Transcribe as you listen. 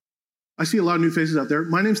I see a lot of new faces out there.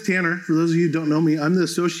 My name's Tanner. For those of you who don't know me, I'm the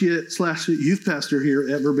associate/youth pastor here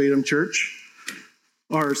at Verbatim Church.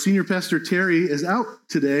 Our senior pastor, Terry, is out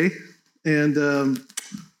today. And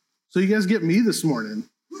so you guys get me this morning.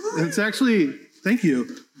 And it's actually, thank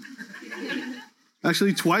you.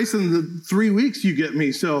 Actually, twice in the 3 weeks you get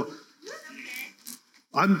me. So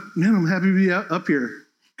I'm happy to be up here.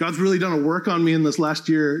 God's really done a work on me in this last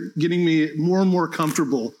year, getting me more and more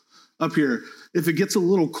comfortable up here. If it gets a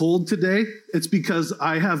little cold today, it's because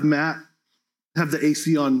I have Matt have the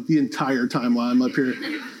AC on the entire time while I'm up here.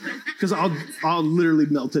 Because I'll literally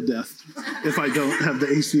melt to death if I don't have the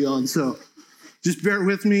AC on. So just bear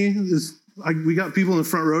with me. We got people in the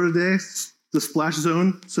front row today, the splash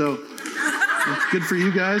zone. So it's good for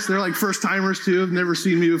you guys. They're like first timers too. Have never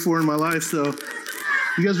seen me before in my life. So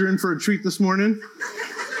you guys are in for a treat this morning.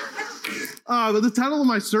 But the title of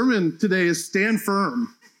my sermon today is Stand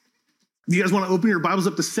Firm. You guys want to open your Bibles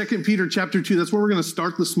up to 2 Peter chapter 2. That's where we're going to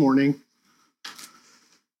start this morning.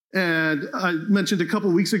 And I mentioned a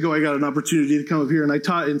couple weeks ago, I got an opportunity to come up here and I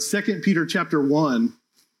taught in 2 Peter chapter 1.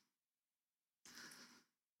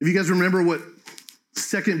 If you guys remember what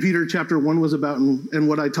 2 Peter chapter 1 was about and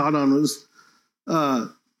what I taught on was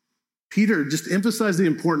Peter just emphasized the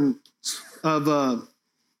importance of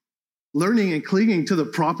learning and clinging to the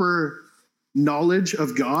proper knowledge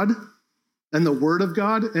of God and the Word of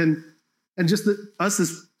God. And just that us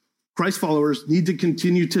as Christ followers need to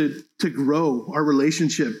continue to grow our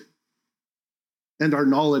relationship and our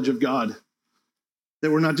knowledge of God. That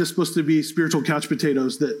we're not just supposed to be spiritual couch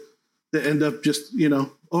potatoes that end up just,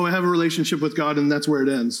 I have a relationship with God and that's where it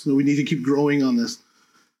ends. So we need to keep growing on this.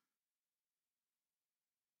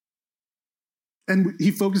 And he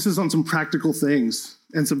focuses on some practical things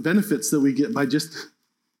and some benefits that we get by just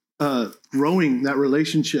growing that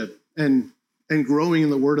relationship and growing in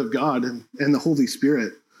the Word of God and the Holy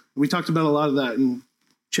Spirit. We talked about a lot of that in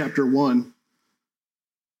chapter 1.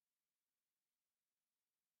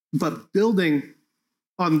 But building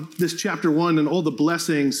on this chapter 1 and all the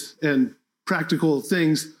blessings and practical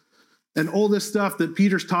things and all this stuff that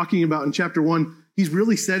Peter's talking about in chapter 1, he's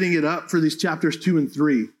really setting it up for these chapters 2 and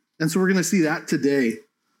 3. And so we're going to see that today.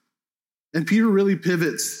 And Peter really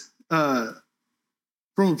pivots from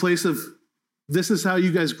a place of this is how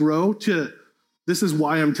you guys grow to this is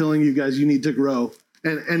why I'm telling you guys you need to grow.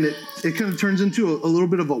 And it kind of turns into a little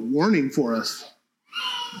bit of a warning for us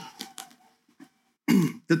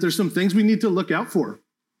that there's some things we need to look out for.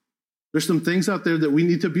 There's some things out there that we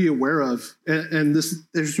need to be aware of. And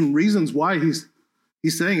there's some reasons why he's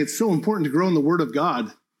saying it's so important to grow in the Word of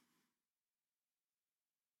God.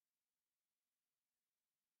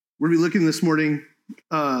 We're going to be looking this morning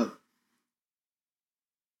that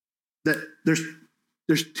there's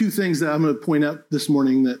two things that I'm going to point out this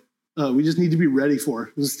morning that we just need to be ready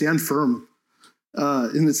for. Stand firm.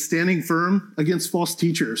 And it's standing firm against false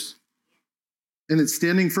teachers. And it's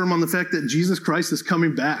standing firm on the fact that Jesus Christ is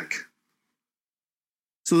coming back.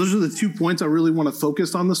 So those are the 2 points I really want to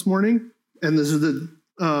focus on this morning. And this is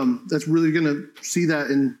that's really going to see that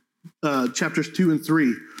in chapters 2 and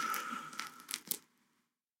 3.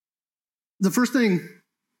 The first thing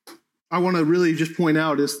I want to really just point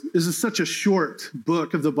out is this is such a short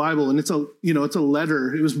book of the Bible, and it's a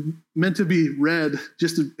letter. It was meant to be read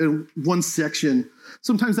just in one section.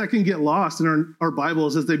 Sometimes that can get lost in our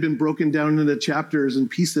Bibles as they've been broken down into chapters and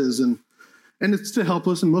pieces, and it's to help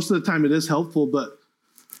us, and most of the time it is helpful, but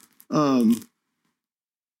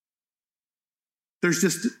there's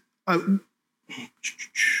just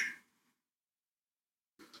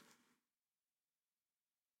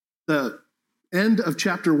the end of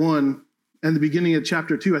chapter 1 and the beginning of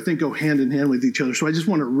chapter 2, I think, go hand in hand with each other. So I just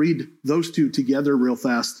want to read those two together real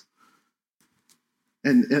fast.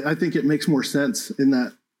 And I think it makes more sense in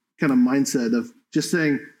that kind of mindset of just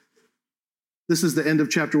saying, this is the end of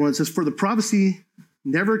chapter 1. It says, for the prophecy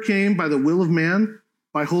never came by the will of man,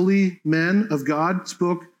 by holy men of God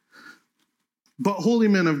spoke, but holy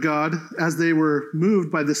men of God as they were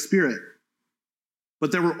moved by the Spirit.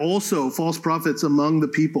 But there were also false prophets among the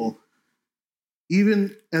people,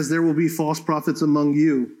 even as there will be false prophets among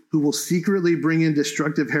you who will secretly bring in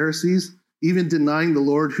destructive heresies, even denying the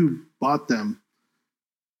Lord who bought them,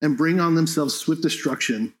 and bring on themselves swift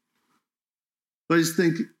destruction. So I just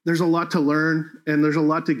think there's a lot to learn, and there's a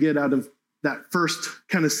lot to get out of that first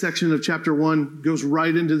kind of section of chapter 1, goes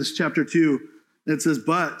right into this chapter 2. And it says,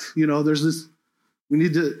 but, there's this, we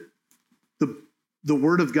need to, the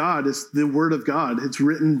Word of God is the Word of God. It's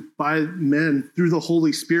written by men through the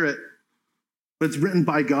Holy Spirit. But it's written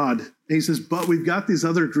by God. And he says, but we've got this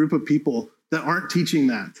other group of people that aren't teaching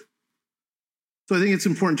that. So I think it's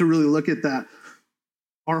important to really look at that.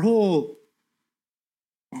 the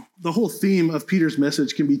whole theme of Peter's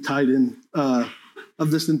message can be tied in of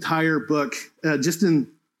this entire book, just in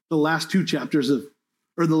the last two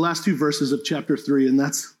verses of chapter 3, and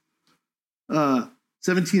that's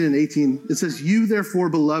 17 and 18. It says, "You therefore,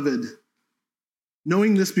 beloved,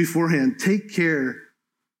 knowing this beforehand, take care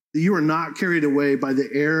that you are not carried away by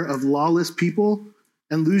the error of lawless people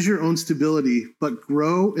and lose your own stability, but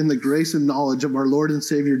grow in the grace and knowledge of our Lord and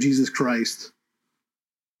Savior Jesus Christ.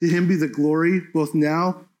 To him be the glory both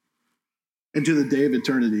now and to the day of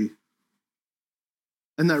eternity."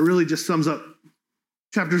 And that really just sums up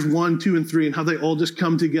chapters 1, 2, and 3 and how they all just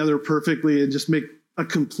come together perfectly and just make a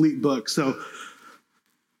complete book. So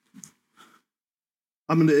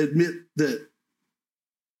I'm going to admit that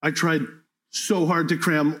I tried so hard to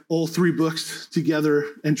cram all three books together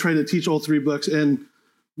and try to teach all three books. And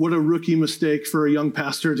what a rookie mistake for a young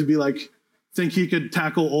pastor to be like, think he could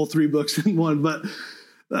tackle all three books in one. But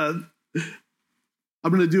I'm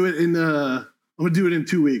going to do it in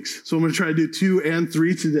 2 weeks. So I'm going to try to do 2 and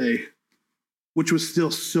 3 today, which was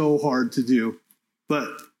still so hard to do. But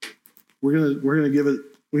we're gonna give it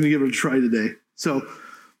a try today. So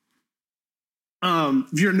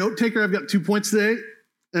if you're a note taker, I've got 2 points today.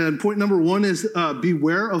 And point number 1 is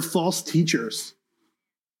beware of false teachers.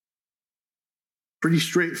 Pretty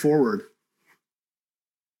straightforward.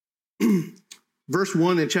 Verse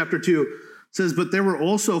 1 in chapter 2 says, "But there were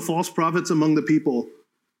also false prophets among the people,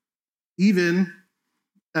 even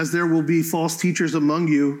as there will be false teachers among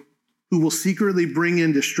you who will secretly bring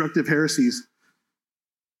in destructive heresies,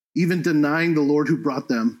 even denying the Lord who bought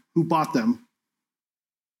them,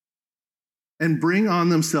 and bring on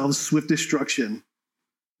themselves swift destruction.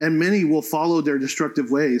 And many will follow their destructive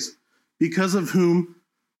ways, because of whom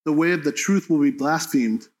the way of the truth will be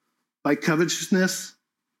blasphemed. By covetousness,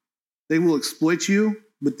 they will exploit you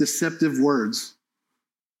with deceptive words.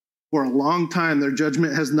 For a long time, their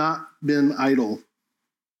judgment has not been idle,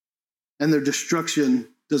 and their destruction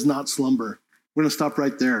does not slumber." We're going to stop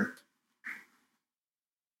right there.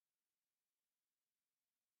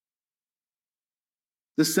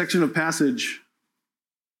 This section of passage,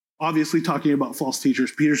 obviously talking about false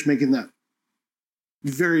teachers. Peter's making that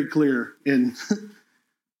very clear in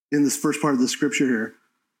this first part of the scripture here.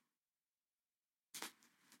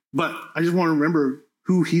 But I just want to remember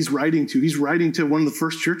who he's writing to. He's writing to one of the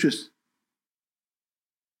first churches.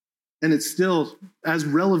 And it's still as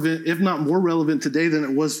relevant, if not more relevant today than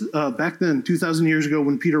it was back then, 2,000 years ago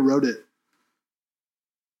when Peter wrote it.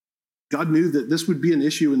 God knew that this would be an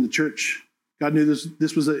issue in the church. God knew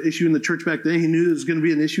this was an issue in the church back then. He knew it was going to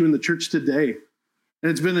be an issue in the church today.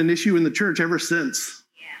 And it's been an issue in the church ever since.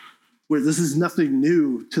 Yeah. Where this is nothing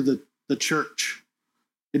new to the church.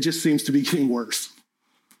 It just seems to be getting worse.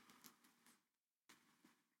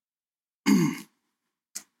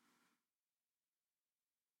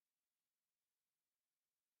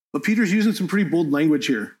 But Peter's using some pretty bold language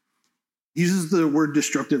here. He uses the word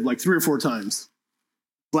destructive like 3 or 4 times.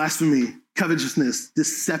 Blasphemy, covetousness,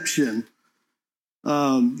 deception.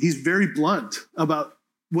 He's very blunt about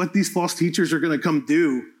what these false teachers are going to come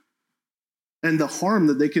do and the harm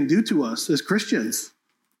that they can do to us as Christians.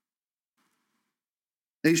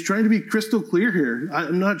 And he's trying to be crystal clear here.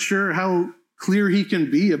 I'm not sure how clear he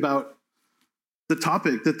can be about the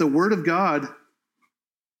topic that the Word of God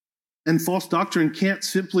and false doctrine can't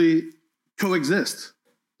simply coexist.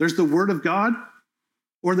 There's the Word of God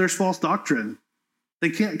or there's false doctrine. They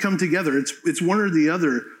can't come together. It's one or the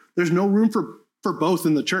other. There's no room for both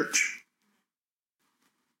in the church.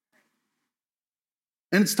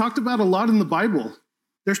 And it's talked about a lot in the Bible.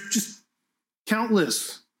 There's just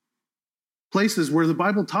countless places where the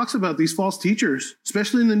Bible talks about these false teachers,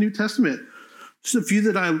 especially in the New Testament. Just a few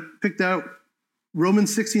that I picked out.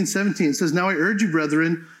 Romans 16:17 says, "Now I urge you,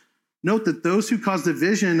 brethren, note that those who cause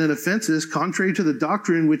division and offenses contrary to the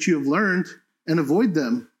doctrine which you have learned, and avoid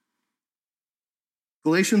them."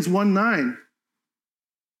 Galatians 1:9,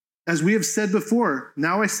 "As we have said before,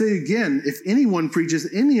 now I say again, if anyone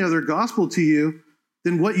preaches any other gospel to you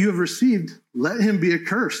than what you have received, let him be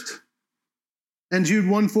accursed." And Jude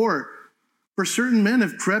 1:4, "For certain men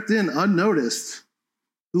have crept in unnoticed,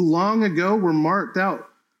 who long ago were marked out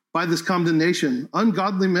by this condemnation,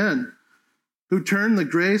 ungodly men, who turn the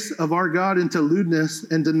grace of our God into lewdness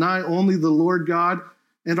and deny only the Lord God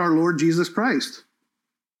and our Lord Jesus Christ."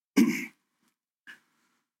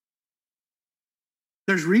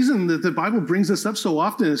 There's reason that the Bible brings this up so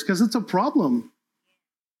often is because it's a problem.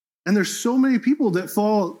 And there's so many people that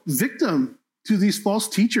fall victim to these false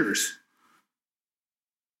teachers.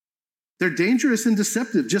 They're dangerous and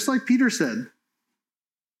deceptive, just like Peter said.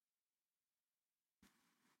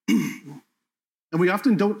 And we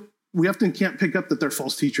often can't pick up that they're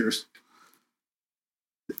false teachers.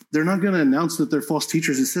 They're not going to announce that they're false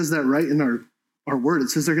teachers. It says that right in our word. It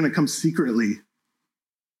says they're going to come secretly.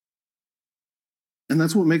 And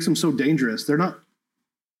that's what makes them so dangerous. They're not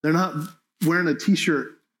wearing a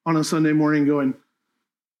t-shirt on a Sunday morning going,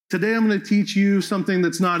 today I'm going to teach you something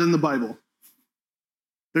that's not in the Bible.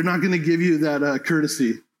 They're not going to give you that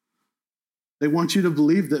courtesy. They want you to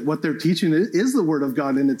believe that what they're teaching is the word of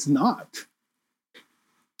God, and it's not.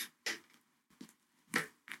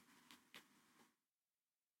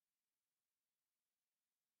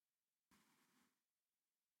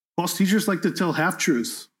 False teachers like to tell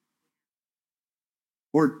half-truths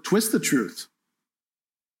or twist the truth.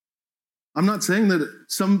 I'm not saying that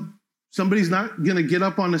somebody's not going to get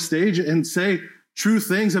up on a stage and say true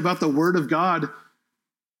things about the word of God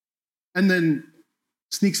and then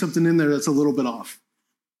sneak something in there that's a little bit off,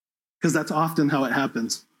 because that's often how it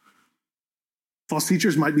happens. False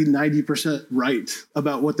teachers might be 90% right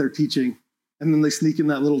about what they're teaching, and then they sneak in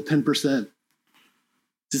that little 10%,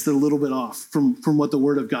 just a little bit off from what the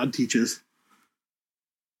word of God teaches.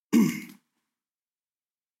 And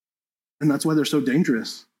that's why they're so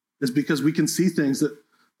dangerous, is because we can see things that,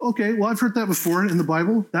 okay, well, I've heard that before in the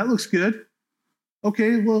Bible. That looks good.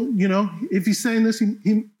 Okay, well, if he's saying this,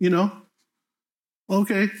 he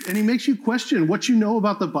okay. And he makes you question what you know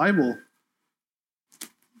about the Bible.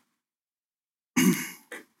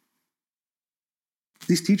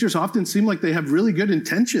 These teachers often seem like they have really good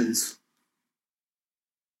intentions.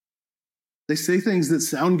 They say things that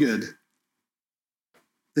sound good.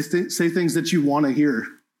 They say things that you want to hear.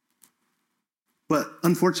 But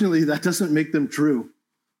unfortunately, that doesn't make them true.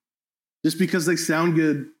 Just because they sound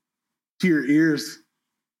good to your ears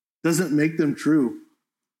doesn't make them true.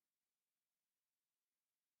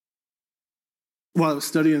 While I was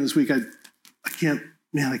studying this week, I can't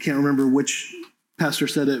remember which pastor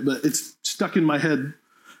said it, but it's stuck in my head.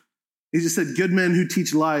 He just said, good men who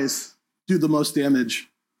teach lies do the most damage.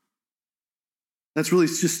 That's really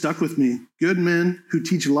just stuck with me. Good men who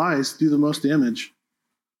teach lies do the most damage.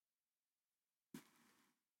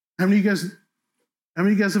 How many of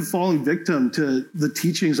you guys have fallen victim to the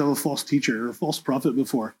teachings of a false teacher or a false prophet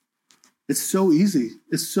before? It's so easy.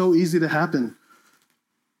 It's so easy to happen.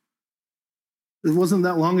 It wasn't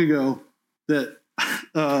that long ago that,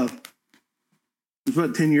 it was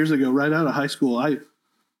about 10 years ago, right out of high school, I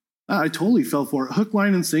totally fell for it. Hook,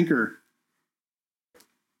 line, and sinker.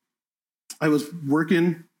 I was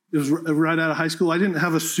working. It was right out of high school. I didn't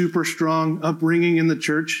have a super strong upbringing in the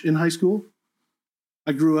church in high school.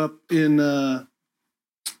 I grew up in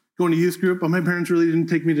going to youth group, but my parents really didn't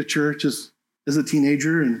take me to church as a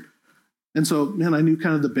teenager. And so, man, I knew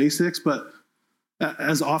kind of the basics, but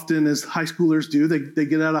as often as high schoolers do, they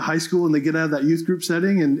get out of high school and they get out of that youth group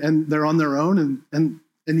setting and they're on their own. And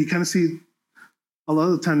you kind of see a lot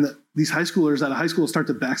of the time that these high schoolers out of high school start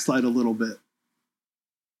to backslide a little bit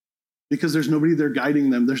because there's nobody there guiding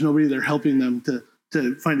them. There's nobody there helping them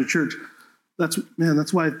to find a church. That's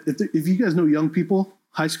why if you guys know young people,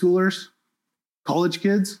 high schoolers, college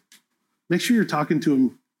kids, make sure you're talking to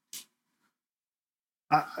them.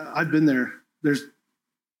 I've been there. There's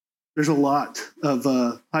a lot of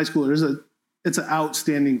high schoolers. It's an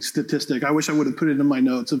outstanding statistic. I wish I would have put it in my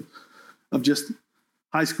notes of just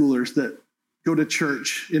high schoolers that go to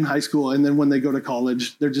church in high school, and then when they go to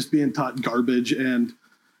college, they're just being taught garbage, and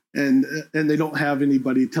they don't have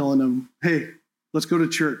anybody telling them, hey, let's go to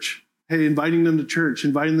church. Hey, inviting them to church,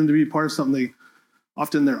 inviting them to be part of something.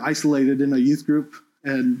 Often they're isolated in a youth group,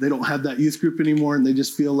 and they don't have that youth group anymore, and they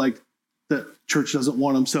just feel like that church doesn't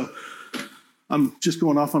want them. So I'm just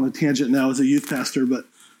going off on a tangent now as a youth pastor, but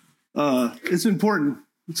it's important.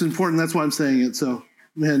 It's important. That's why I'm saying it. So,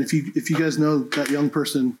 man, if you guys know that young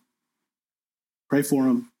person, pray for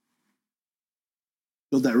them.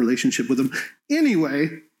 Build that relationship with them.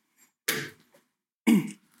 Anyway,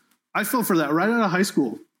 I fell for that right out of high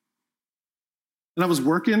school. And I was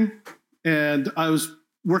working, and I was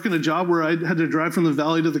working a job where I had to drive from the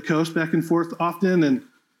valley to the coast back and forth often.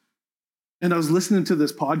 And I was listening to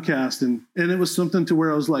this podcast, and it was something to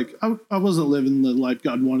where I was like, I wasn't living the life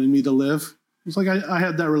God wanted me to live. It was like I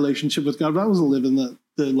had that relationship with God, but I wasn't living the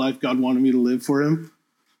life God wanted me to live for him.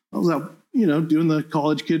 I was out, doing the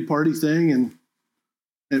college kid party thing, and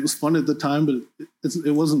it was fun at the time, but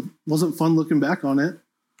it wasn't fun looking back on it.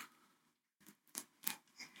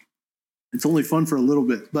 It's only fun for a little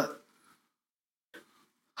bit, but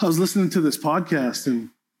I was listening to this podcast, and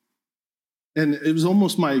it was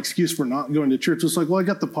almost my excuse for not going to church. It was like, well, I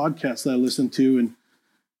got the podcast that I listened to,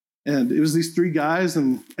 and it was these three guys,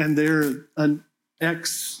 and they're an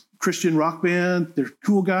ex-Christian rock band. They're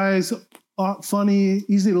cool guys, funny,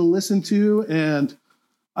 easy to listen to. And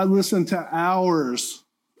I listened to hours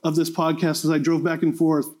of this podcast as I drove back and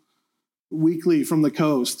forth weekly from the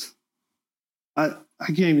coast. I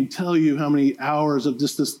can't even tell you how many hours of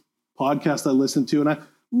just this podcast I listened to. And I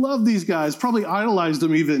love these guys, probably idolized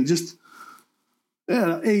them even, just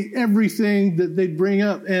ate everything that they'd bring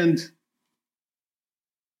up. And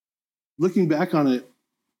looking back on it,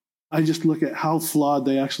 I just look at how flawed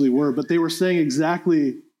they actually were. But they were saying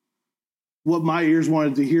exactly what my ears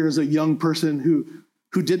wanted to hear as a young person who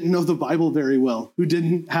didn't know the Bible very well, who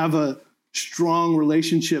didn't have a strong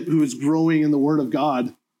relationship, who was growing in the Word of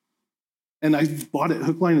God. And I bought it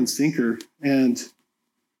hook, line, and sinker. And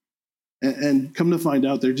come to find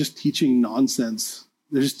out, they're just teaching nonsense.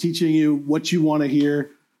 They're just teaching you what you want to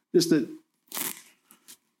hear. Just that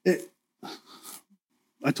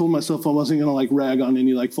I told myself I wasn't going to rag on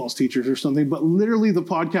any false teachers or something, but literally the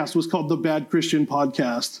podcast was called The Bad Christian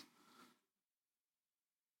Podcast.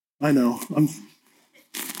 I know,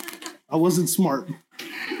 I wasn't smart.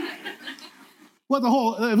 Well, the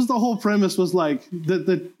whole premise was I think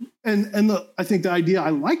the idea I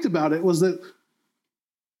liked about it was that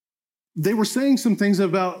they were saying some things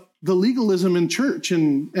about the legalism in church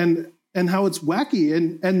and how it's wacky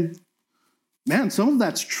and man, some of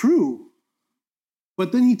that's true.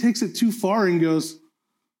 But then he takes it too far and goes,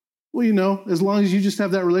 well, as long as you just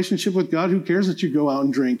have that relationship with God, who cares that you go out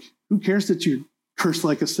and drink? Who cares that you curse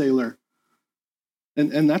like a sailor?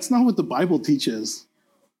 And that's not what the Bible teaches.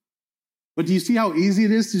 But do you see how easy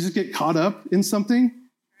it is to just get caught up in something?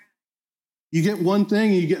 You get one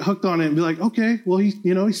thing and you get hooked on it and be like, okay, well,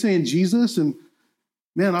 he's saying Jesus, and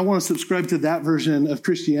man, I want to subscribe to that version of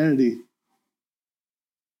Christianity.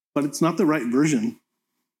 But it's not the right version.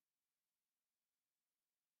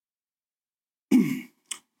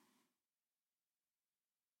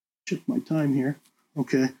 Check my time here.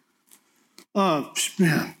 Okay.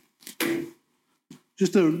 Man.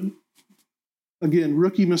 Just again,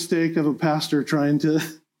 rookie mistake of a pastor trying to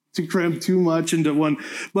cram too much into one.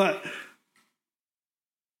 But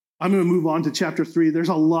I'm going to move on to chapter 3. There's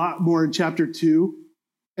a lot more in chapter 2.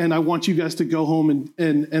 And I want you guys to go home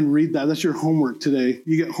and read that. That's your homework today.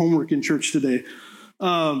 You get homework in church today.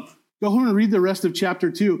 Go home and read the rest of chapter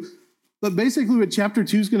 2. But basically what chapter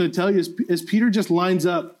 2 is going to tell you is Peter just lines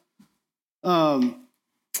up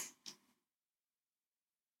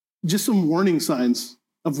just some warning signs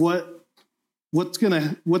of what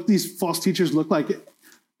these false teachers look like.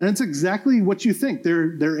 And it's exactly what you think.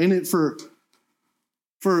 They're in it for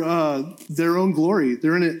their own glory.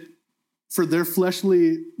 They're in it for their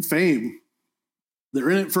fleshly fame. They're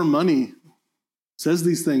in it for money. It says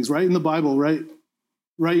these things right in the Bible, right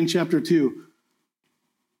in chapter 2.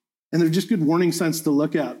 And they're just good warning signs to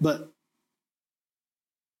look at. But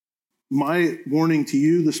my warning to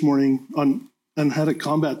you this morning on how to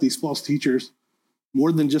combat these false teachers,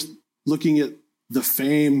 more than just looking at the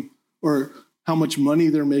fame or how much money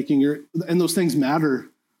they're making, and those things matter,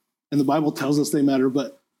 and the Bible tells us they matter,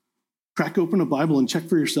 but crack open a Bible and check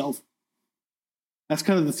for yourself. That's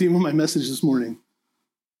kind of the theme of my message this morning.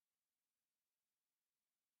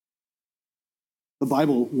 The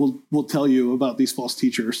Bible will tell you about these false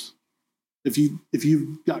teachers. If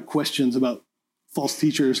you've got questions about false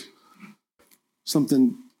teachers,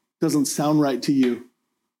 something doesn't sound right to you,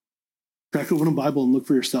 crack open a Bible and look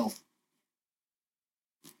for yourself.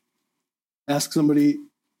 Ask somebody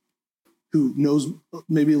who knows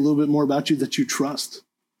maybe a little bit more about you that you trust.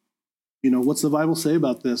 What's the Bible say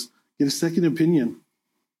about this? Get a second opinion.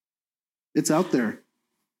 It's out there.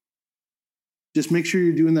 Just make sure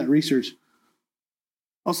you're doing that research.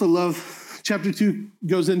 Also love, chapter 2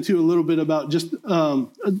 goes into a little bit about just,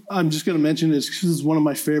 I'm just going to mention this because this is one of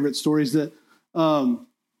my favorite stories, that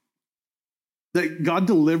God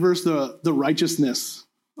delivers the righteousness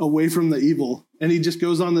away from the evil. And he just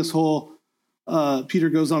goes on this whole, Peter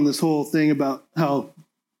goes on this whole thing about how,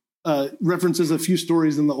 references a few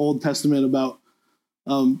stories in the Old Testament about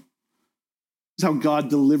how God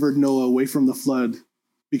delivered Noah away from the flood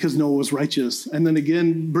because Noah was righteous. And then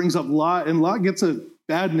again, brings up Lot, and Lot gets a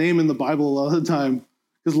bad name in the Bible a lot of the time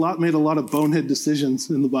because Lot made a lot of bonehead decisions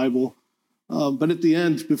in the Bible. But at the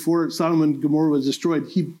end, before Sodom and Gomorrah was destroyed,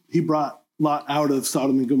 he brought Lot out of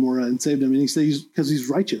Sodom and Gomorrah and saved him. And he says because he's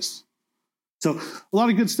righteous. So a lot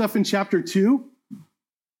of good stuff in chapter 2.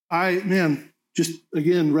 Just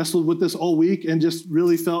again wrestled with this all week and just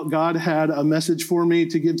really felt God had a message for me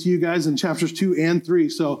to give to you guys in chapters 2 and 3.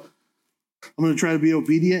 So I'm going to try to be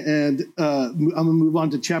obedient, and I'm going to move on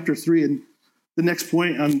to chapter 3. And the next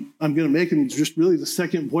point I'm going to make, and just really the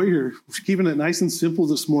second point here, keeping it nice and simple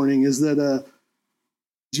this morning, is that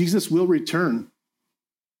Jesus will return.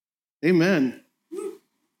 Amen.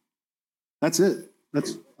 That's it. I'm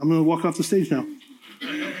going to walk off the stage now.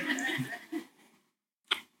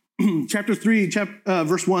 Chapter 3,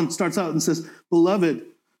 verse 1 starts out and says, Beloved,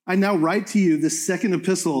 I now write to you this second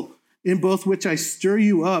epistle, in both which I stir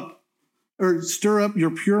up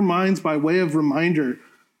your pure minds by way of reminder,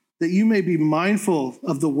 that you may be mindful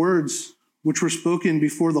of the words which were spoken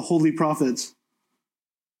before the holy prophets,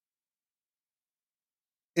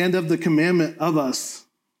 and of the commandment of us,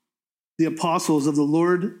 the apostles of the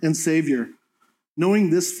Lord and Savior, knowing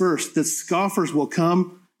this first, that scoffers will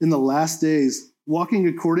come in the last days, walking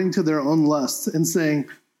according to their own lusts, and saying,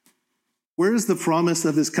 where is the promise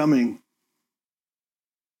of his coming?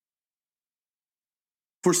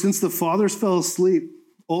 For since the fathers fell asleep,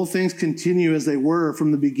 all things continue as they were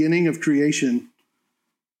from the beginning of creation.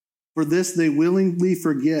 For this they willingly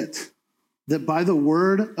forget that by the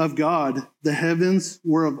word of God the heavens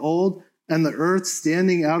were of old, and the earth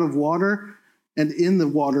standing out of water and in the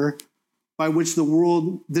water, by which the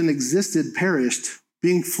world then existed, perished,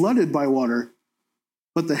 being flooded by water.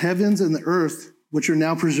 But the heavens and the earth, which are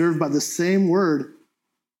now preserved by the same word,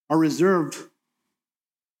 are reserved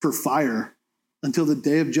for fire until the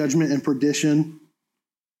day of judgment and perdition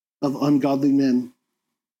of ungodly men.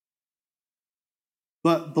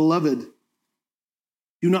 But, beloved,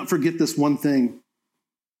 do not forget this one thing,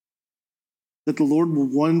 that the Lord will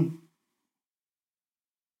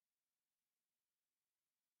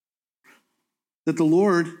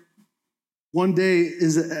one day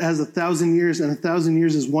is as 1,000 years, and 1,000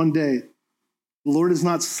 years is one day. The Lord is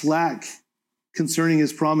not slack concerning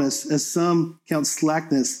his promise, as some count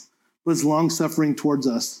slackness, but is long-suffering towards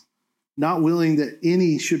us, not willing that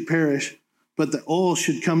any should perish, but that all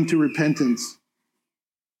should come to repentance.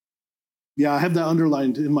 Yeah, I have that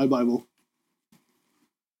underlined in my Bible.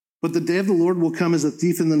 But the day of the Lord will come as a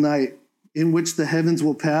thief in the night, in which the heavens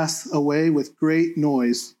will pass away with great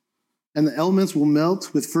noise, and the elements will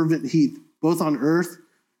melt with fervent heat, both on earth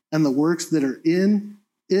and the works that are in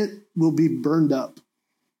it will be burned up.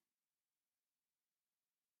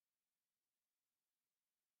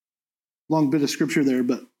 Long bit of scripture there,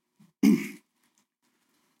 but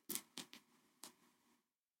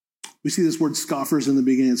we see this word scoffers in the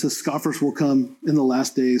beginning. It says scoffers will come in the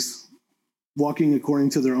last days, walking according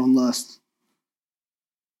to their own lust.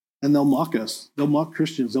 And they'll mock us. They'll mock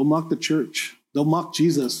Christians. They'll mock the church. They'll mock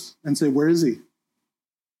Jesus and say, where is he?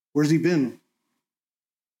 Where's he been?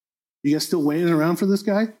 You guys still waiting around for this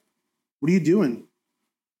guy? What are you doing?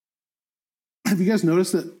 Have you guys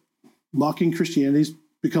noticed that mocking Christianity's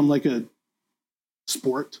become like a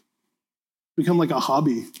sport? Become like a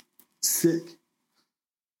hobby? Sick.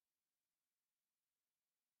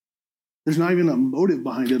 There's not even a motive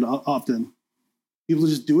behind it often. People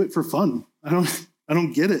just do it for fun. I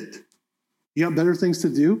don't get it. You got better things to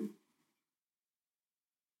do?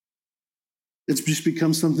 It's just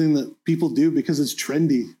become something that people do because it's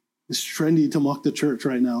trendy. It's trendy to mock the church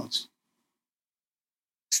right now. It's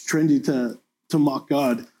trendy to mock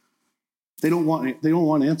God. They don't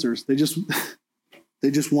want answers. They just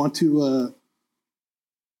want to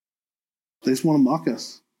mock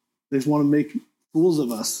us. They just want to make fools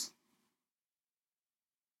of us.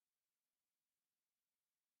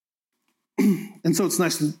 And so it's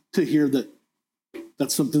nice to hear that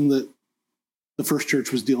that's something that the first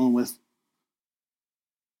church was dealing with,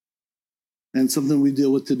 and something we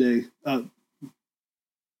deal with today.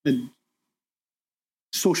 And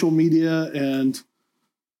social media and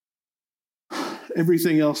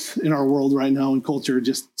everything else in our world right now in culture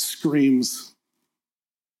just screams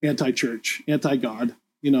anti-church, anti-God.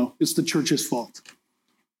 It's the church's fault.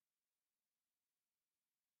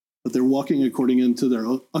 But they're walking according to their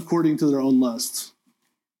own lusts.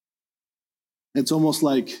 It's almost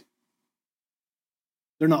like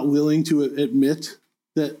they're not willing to admit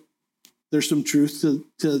that there's some truth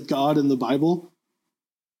to God and the Bible.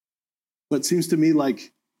 But it seems to me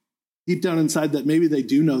like deep down inside that maybe they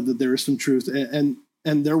do know that there is some truth, and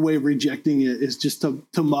their way of rejecting it is just to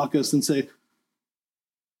mock us and say,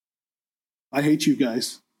 I hate you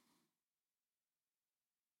guys.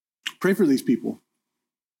 Pray for these people.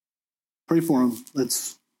 Pray for them.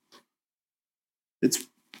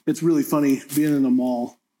 It's really funny being in a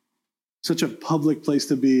mall, such a public place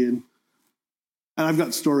to be in. And I've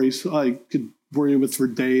got stories I could bore you with for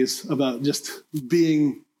days about just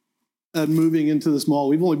being and moving into this mall.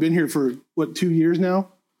 We've only been here for 2 years now,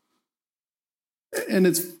 and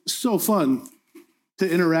it's so fun to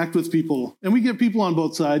interact with people. And we get people on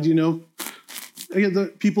both sides. I get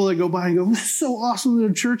the people that go by and go, "This is so awesome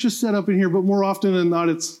that a church is set up in here," but more often than not,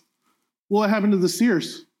 it's, what happened to the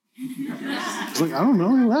Sears? It's like, I don't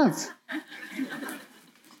know, they left.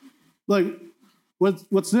 Like,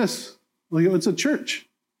 what's this? Like, it's a church.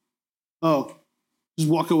 Oh,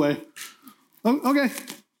 just walk away. Oh, okay,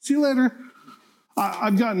 see you later.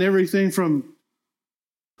 I've gotten everything from,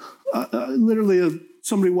 literally,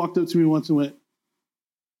 somebody walked up to me once and went,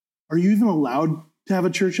 "Are you even allowed to have a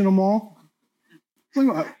church in a mall?" I'm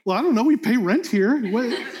like, well, I don't know. We pay rent here.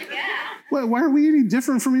 Why are we any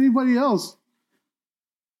different from anybody else?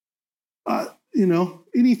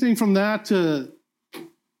 Anything from that to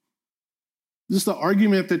just the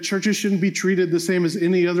argument that churches shouldn't be treated the same as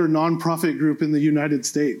any other nonprofit group in the United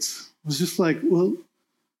States. It was just like, well,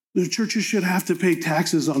 the churches should have to pay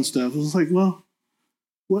taxes on stuff. It was like, well,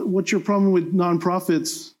 what's your problem with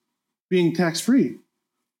nonprofits being tax-free?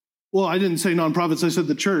 Well, I didn't say nonprofits. I said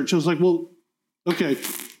the church. I was like, well, okay.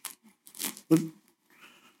 But,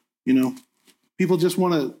 people just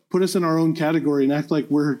want to put us in our own category and act like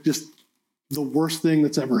we're just the worst thing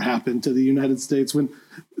that's ever happened to the United States. When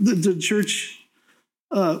the church,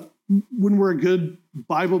 when we're a good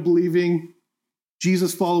Bible-believing,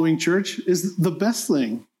 Jesus-following church, is the best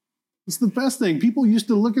thing. It's the best thing. People used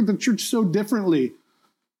to look at the church so differently.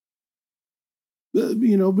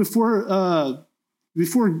 Before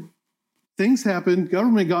things happened,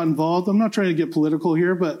 government got involved. I'm not trying to get political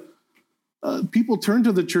here, but people turned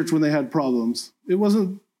to the church when they had problems.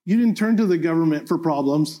 You didn't turn to the government for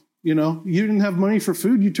problems. You didn't have money for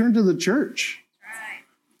food. You turned to the church. Right.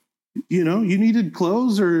 You needed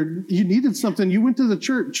clothes or you needed something. You went to the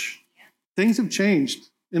church. Yeah. Things have changed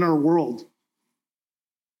in our world.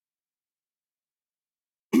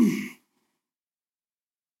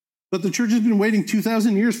 But the church has been waiting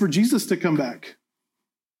 2,000 years for Jesus to come back.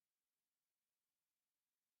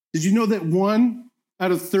 Did you know that 1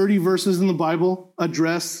 out of 30 verses in the Bible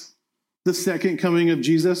address the second coming of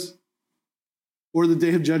Jesus or the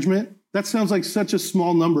day of judgment? That sounds like such a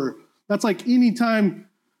small number. That's like any time,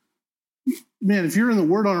 man, if you're in the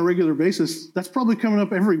Word on a regular basis, that's probably coming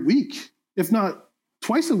up every week, if not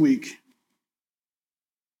twice a week,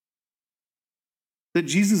 that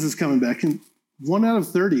Jesus is coming back. And 1 out of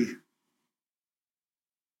 30.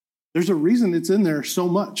 There's a reason it's in there so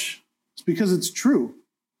much. It's because it's true.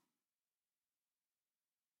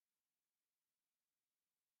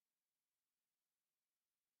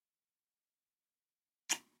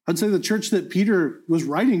 I'd say the church that Peter was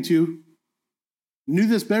writing to knew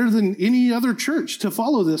this better than any other church to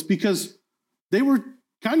follow this, because they were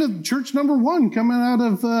kind of church number one coming out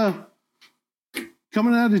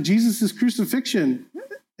of Jesus' crucifixion.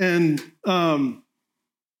 And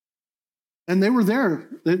they were there.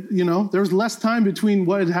 There was less time between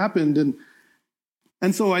what had happened.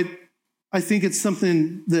 And so I think it's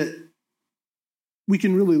something that we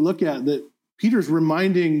can really look at, that Peter's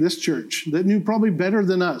reminding this church that knew probably better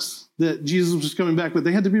than us that Jesus was coming back, but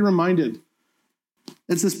they had to be reminded.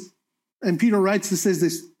 It's this, and Peter writes, this says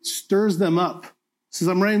this stirs them up. He says,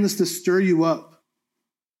 I'm writing this to stir you up.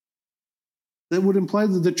 That would imply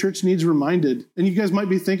that the church needs reminded. And you guys might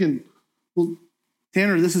be thinking, well,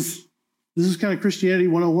 Tanner, this is kind of Christianity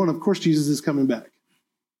 101. Of course Jesus is coming back.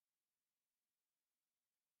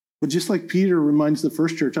 But just like Peter reminds the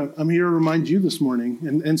first church, I'm here to remind you this morning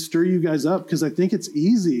and stir you guys up, because I think it's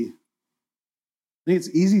easy. I think it's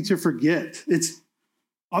easy to forget. It's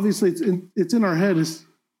obviously it's in our head as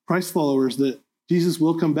Christ followers that Jesus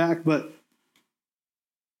will come back, but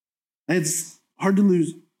it's hard to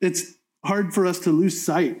lose. It's hard for us to lose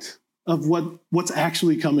sight of what's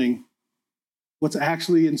actually coming, what's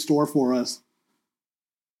actually in store for us.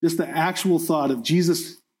 Just the actual thought of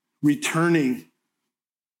Jesus returning.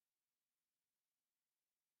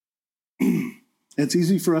 It's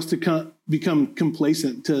easy for us to become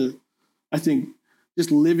complacent to, I think,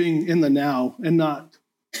 just living in the now and not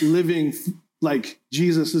living like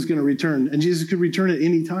Jesus is going to return. And Jesus could return at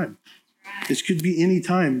any time. This could be any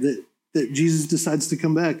time that Jesus decides to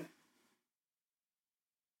come back.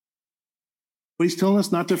 But he's telling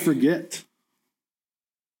us not to forget.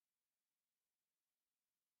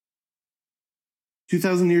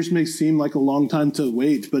 2,000 years may seem like a long time to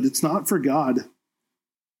wait, but it's not for God.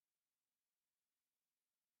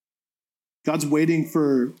 God's waiting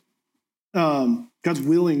for, God's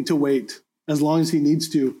willing to wait as long as he needs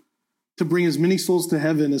to bring as many souls to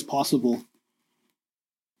heaven as possible.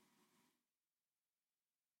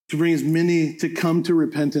 To bring as many to come to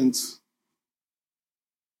repentance.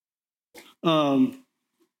 And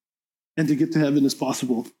to get to heaven as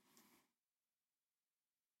possible.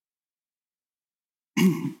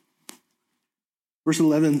 Verse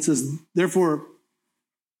 11 says, therefore,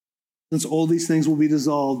 since all these things will be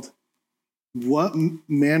dissolved, what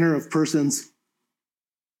manner of persons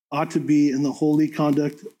ought to be in the holy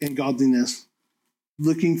conduct and godliness,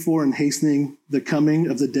 looking for and hastening the coming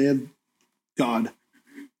of the day of God,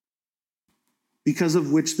 because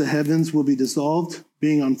of which the heavens will be dissolved,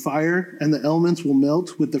 being on fire, and the elements will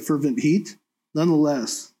melt with the fervent heat.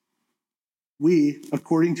 Nonetheless, we,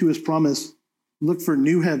 according to his promise, look for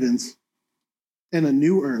new heavens and a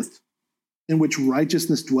new earth in which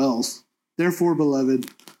righteousness dwells. Therefore, beloved,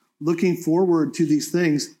 looking forward to these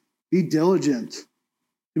things, be diligent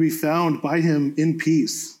to be found by him in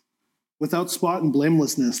peace, without spot and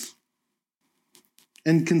blamelessness.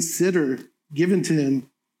 And consider, given to him,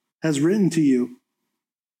 has written to you,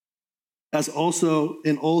 as also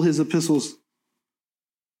in all his epistles.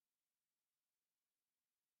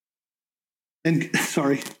 And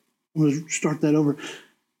sorry, I'm going to start that over.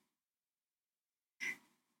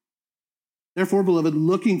 Therefore, beloved,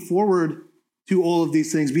 looking forward to all of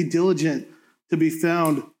these things, be diligent to be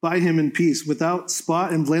found by him in peace, without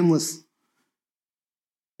spot and blameless.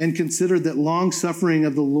 And consider that long suffering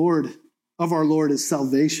of our Lord is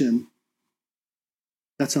salvation.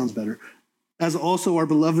 That sounds better. As also our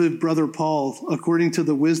beloved brother Paul, according to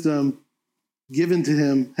the wisdom given to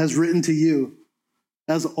him, has written to you,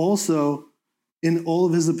 as also in all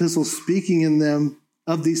of his epistles, speaking in them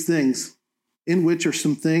of these things, in which are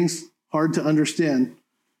some things hard to understand,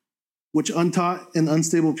 which untaught and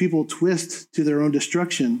unstable people twist to their own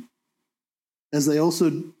destruction, as they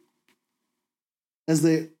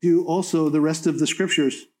do also the rest of the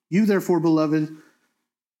scriptures. You therefore, beloved,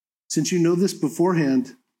 since you know this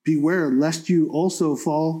beforehand, beware lest you also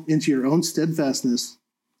fall into your own steadfastness,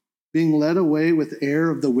 being led away with error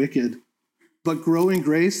of the wicked, but grow in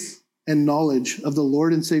grace and knowledge of the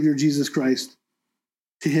Lord and Savior Jesus Christ.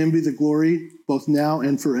 To him be the glory both now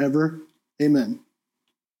and forever. Amen.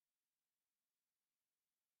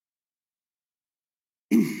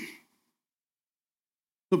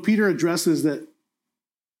 So Peter addresses that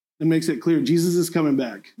and makes it clear Jesus is coming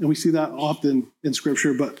back. And we see that often in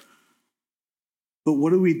Scripture. But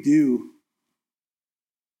what do we do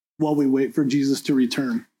while we wait for Jesus to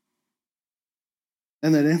return?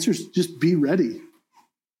 And that answer is just be ready.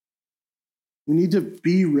 We need to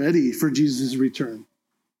be ready for Jesus' return.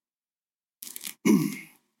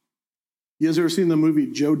 You guys ever seen the movie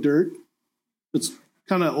Joe Dirt? It's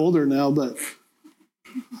kind of older now, but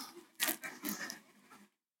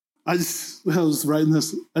I was writing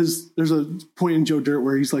this. There's a point in Joe Dirt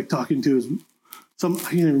where he's like talking to I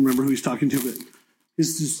can't even remember who he's talking to, but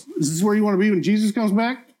is this where you want to be when Jesus comes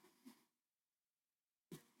back?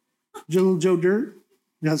 Joe Dirt?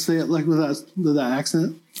 You have to say it like with that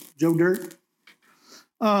accent. Joe Dirt.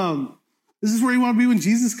 This is where you want to be when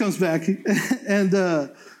Jesus comes back. And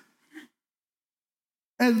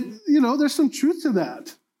there's some truth to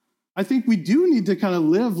that. I think we do need to kind of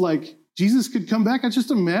live like Jesus could come back. I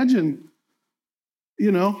just imagine,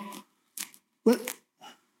 but what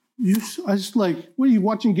are you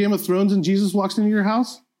watching Game of Thrones and Jesus walks into your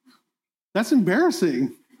house? That's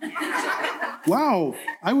embarrassing. Wow.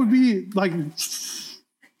 I would be like,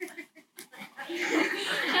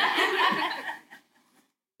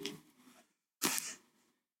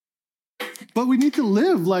 but we need to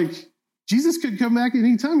live like Jesus could come back at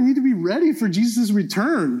any time. We need to be ready for Jesus'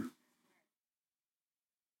 return.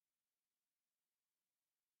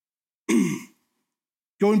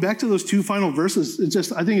 Going back to those two final verses,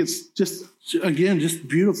 I think it's just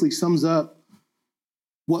beautifully sums up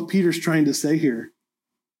what Peter's trying to say here.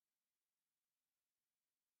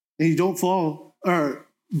 And you don't fall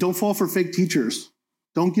for fake teachers.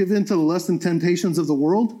 Don't give in to the lust and temptations of the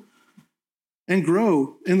world, and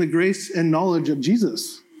grow in the grace and knowledge of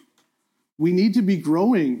Jesus. We need to be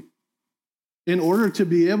growing in order to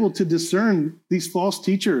be able to discern these false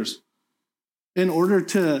teachers, in order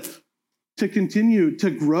to continue to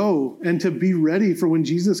grow and to be ready for when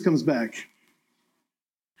Jesus comes back.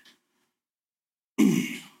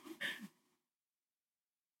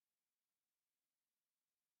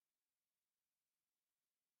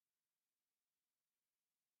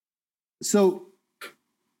 So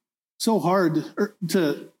hard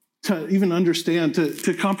to even understand,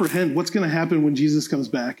 to comprehend what's going to happen when Jesus comes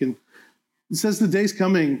back. And it says the day's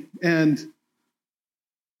coming, and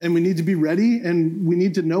we need to be ready, and we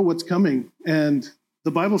need to know what's coming. And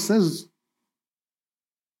the Bible says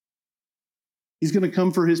he's going to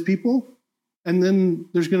come for his people, and then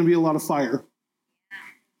there's going to be a lot of fire.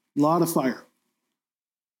 A lot of fire.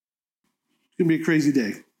 It's going to be a crazy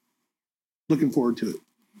day. Looking forward to it.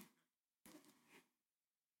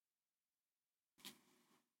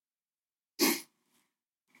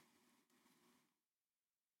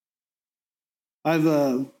 I'm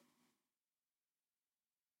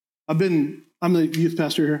the youth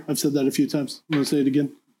pastor here. I've said that a few times. I'm going to say it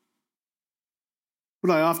again.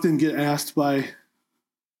 But I often get asked by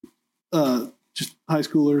just high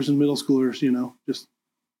schoolers and middle schoolers, just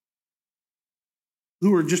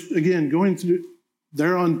who are just, again, going through,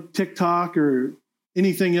 they're on TikTok or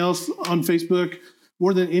anything else on Facebook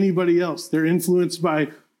more than anybody else. They're influenced by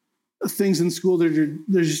things in school. They're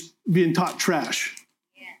just being taught trash,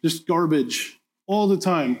 just garbage all the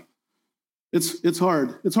time. It's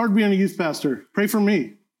hard. It's hard being a youth pastor. Pray for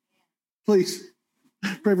me, please.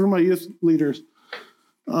 Pray for my youth leaders.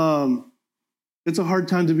 It's a hard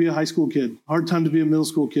time to be a high school kid, hard time to be a middle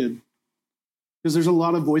school kid, because there's a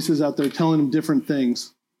lot of voices out there telling them different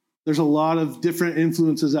things. There's a lot of different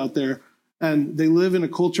influences out there, and they live in a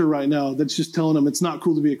culture right now that's just telling them it's not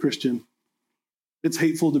cool to be a Christian. It's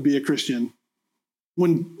hateful to be a Christian.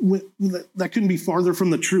 When that couldn't be farther from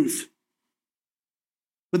the truth.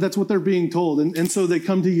 But that's what they're being told. And so they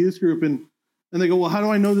come to youth group and they go, well, how do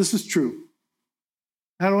I know this is true?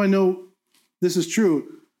 How do I know this is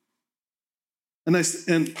true? And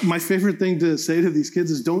my favorite thing to say to these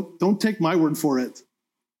kids is don't take my word for it.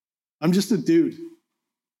 I'm just a dude.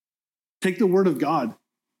 Take the word of God.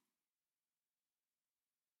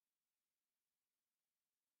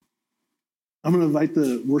 I'm going to invite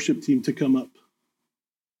the worship team to come up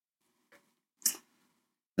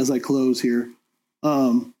as I close here.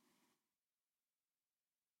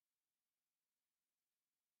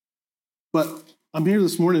 But I'm here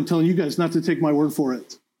this morning telling you guys not to take my word for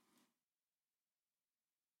it.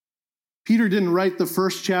 Peter didn't write the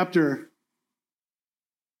first chapter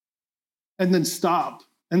and then stop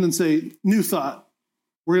and then say, new thought.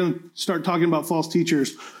 We're going to start talking about false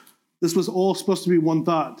teachers. This was all supposed to be one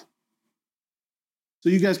thought. So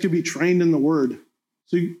you guys could be trained in the word.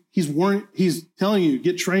 So he's telling you,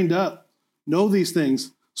 get trained up, know these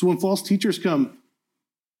things. So when false teachers come,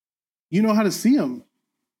 you know how to see them.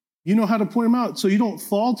 You know how to point them out so you don't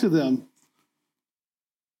fall to them.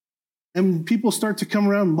 And people start to come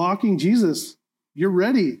around mocking Jesus. You're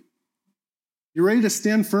ready. You're ready to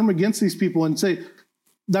stand firm against these people and say,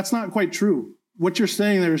 that's not quite true. What you're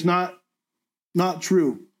saying there is not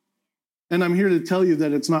true. And I'm here to tell you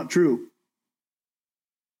that it's not true.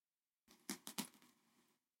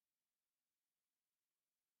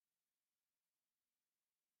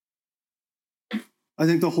 I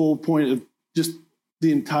think the whole point of just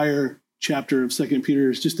the entire chapter of 2 Peter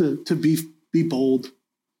is just to be bold.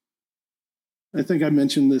 I think I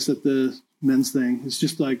mentioned this at the men's thing. It's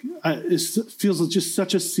just like, it feels just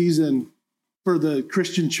such a season for the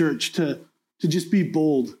Christian church to just be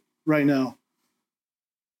bold right now.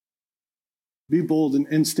 Be bold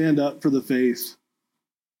and stand up for the faith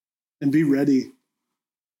and be ready.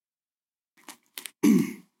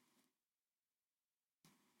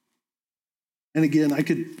 And again, I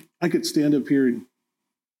could stand up here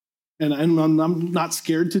and I'm not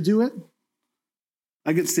scared to do it.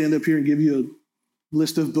 I could stand up here and give you a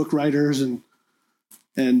list of book writers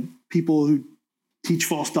and people who teach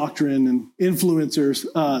false doctrine and influencers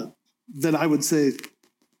that I would say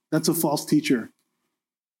that's a false teacher.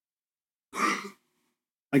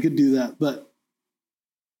 I could do that, but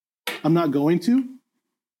I'm not going to,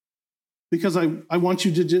 because I want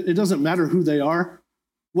you to, it doesn't matter who they are.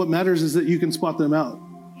 What matters is that you can spot them out.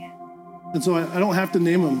 Yeah. And so I don't have to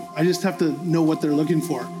name them. I just have to know what they're looking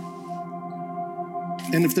for.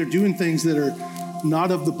 And if they're doing things that are not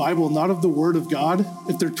of the Bible, not of the Word of God,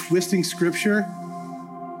 if they're twisting Scripture,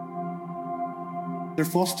 they're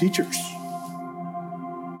false teachers.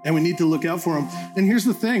 And we need to look out for them. And here's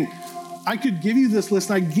the thing. I could give you this list.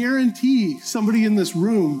 I guarantee somebody in this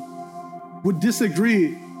room would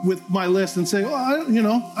disagree with my list and say, oh,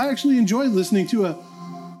 I actually enjoy listening to a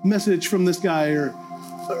message from this guy or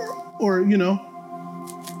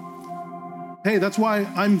hey, that's why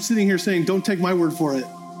I'm sitting here saying, don't take my word for it.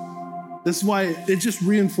 That's why it just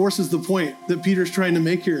reinforces the point that Peter's trying to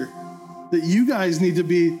make here, that you guys need to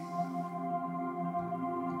be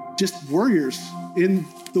just warriors in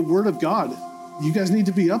the Word of God. You guys need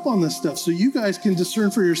to be up on this stuff so you guys can discern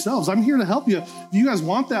for yourselves. I'm here to help you. If you guys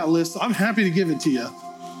want that list, I'm happy to give it to you.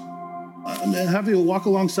 I'm happy to walk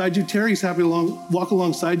alongside you. Terry's happy to walk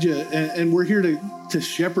alongside you, and we're here to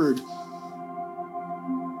shepherd.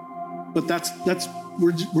 But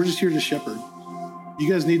we're just here to shepherd. You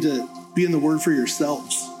guys need to be in the Word for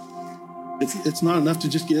yourselves. It's not enough to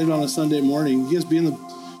just get it on a Sunday morning. You guys be in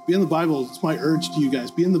the Bible. It's my urge to you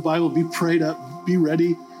guys. Be in the Bible. Be prayed up. Be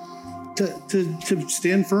ready to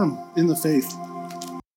stand firm in the faith.